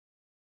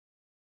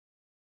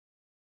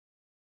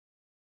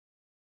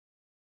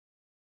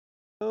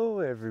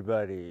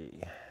everybody.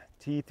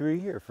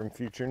 T3 here from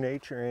Future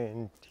Nature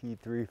and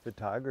T3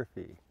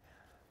 Photography.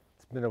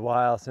 It's been a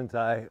while since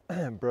I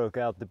broke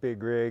out the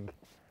big rig,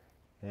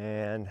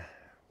 and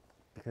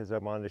because I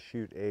wanted to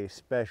shoot a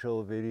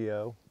special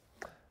video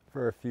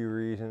for a few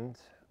reasons.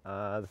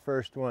 The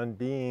first one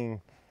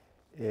being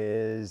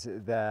is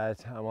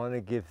that I want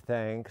to give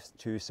thanks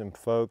to some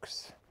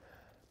folks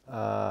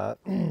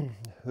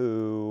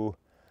who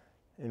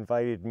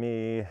invited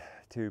me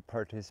to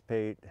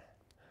participate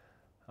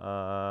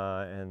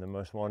in the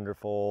most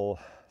wonderful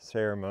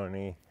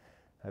ceremony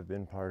I've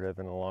been part of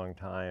in a long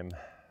time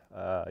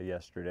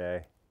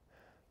yesterday.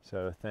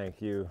 So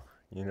thank you.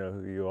 You know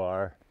who you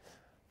are.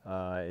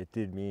 It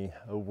did me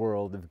a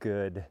world of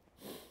good.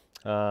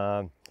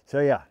 So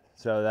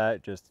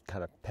that just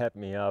kind of pepped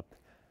me up,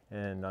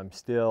 and I'm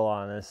still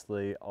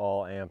honestly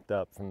all amped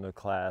up from the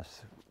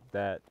class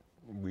that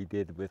we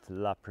did with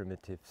La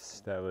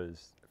Primitives. That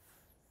was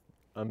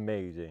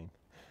amazing.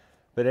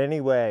 But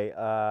anyway,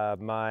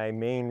 my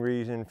main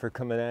reason for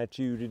coming at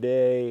you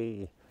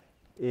today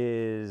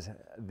is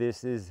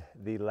this is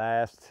the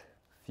last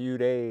few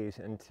days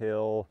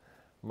until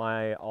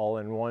my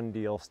all-in-one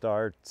deal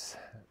starts.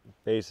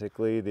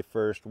 Basically, the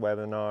first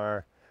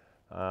webinar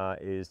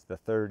is the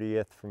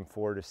 30th from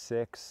 4 to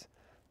 6.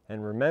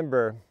 And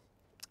remember,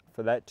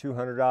 for that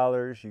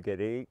 $200, you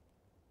get 8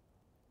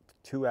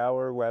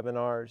 2-hour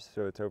webinars,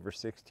 so it's over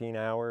 16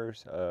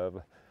 hours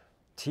of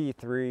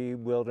T3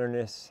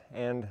 wilderness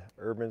and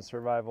urban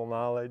survival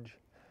knowledge.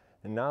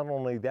 And not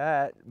only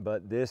that,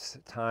 but this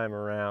time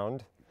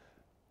around,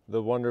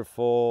 the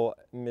wonderful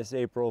Miss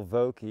April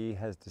Vokey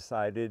has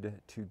decided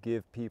to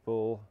give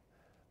people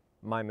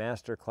my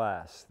master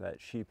class that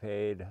she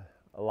paid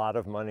a lot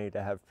of money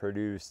to have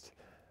produced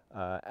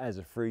as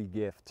a free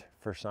gift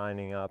for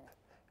signing up,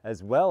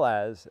 as well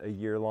as a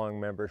year-long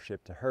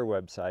membership to her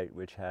website,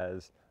 which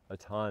has a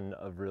ton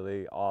of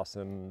really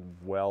awesome,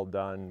 well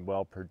done,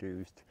 well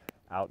produced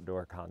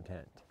outdoor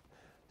content.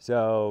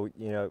 So,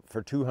 you know,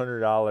 for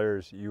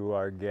 $200, you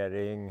are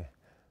getting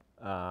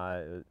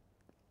a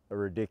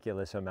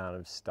ridiculous amount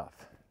of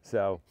stuff.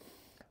 So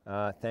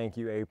thank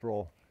you,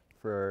 April,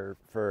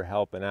 for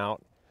helping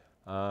out.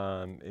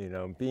 You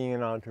know, being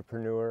an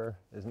entrepreneur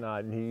is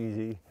not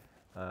easy.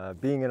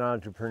 Being an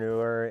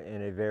entrepreneur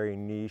in a very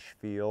niche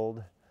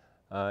field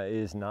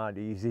is not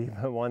easy.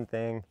 But one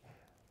thing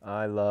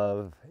I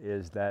love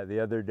is that the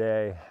other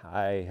day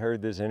I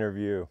heard this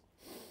interview,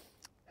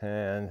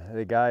 and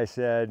the guy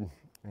said,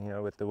 you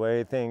know, with the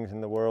way things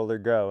in the world are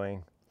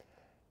going,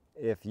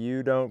 if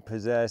you don't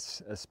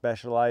possess a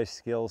specialized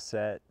skill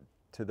set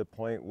to the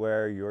point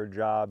where your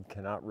job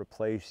cannot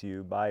replace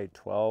you by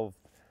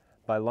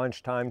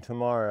lunchtime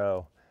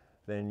tomorrow,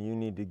 then you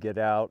need to get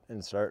out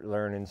and start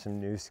learning some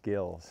new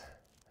skills.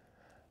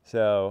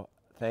 So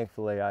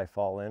thankfully I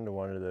fall into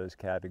one of those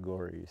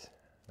categories.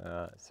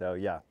 So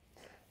yeah,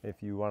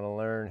 if you want to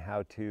learn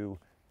how to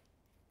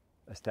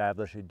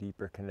establish a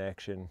deeper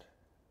connection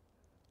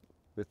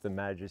with the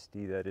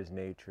majesty that is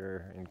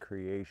nature and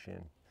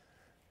creation,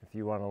 if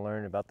you want to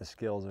learn about the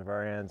skills of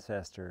our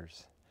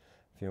ancestors,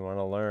 if you want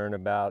to learn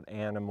about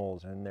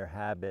animals and their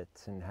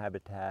habits and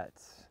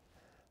habitats,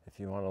 if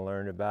you want to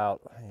learn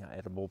about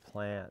edible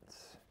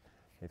plants,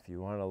 if you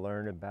want to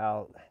learn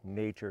about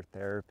nature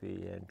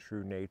therapy and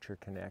true nature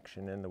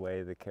connection in the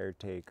way of the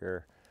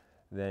caretaker,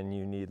 then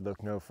you need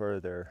look no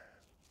further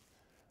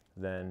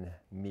than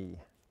me.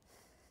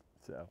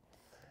 So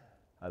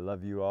I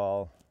love you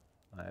all.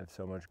 I have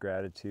so much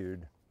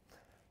gratitude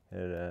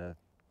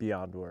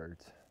beyond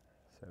words.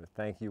 So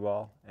thank you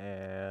all,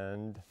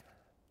 and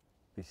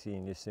be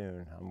seeing you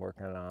soon. I'm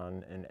working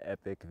on an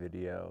epic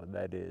video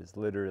that is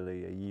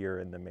literally a year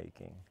in the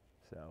making.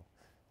 So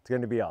it's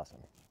going to be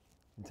awesome.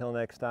 Until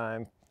next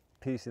time,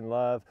 peace and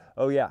love.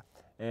 Oh yeah,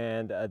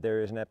 and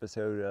there is an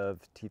episode of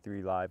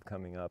T3 Live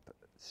coming up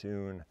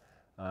soon.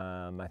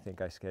 I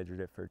think I scheduled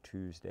it for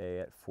Tuesday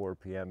at 4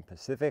 p.m.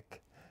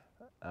 Pacific.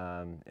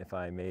 If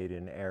I made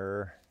an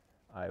error,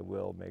 I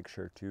will make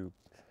sure to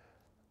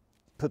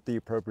put the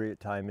appropriate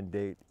time and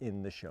date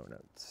in the show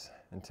notes.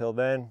 Until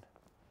then,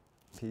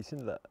 peace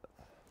and love.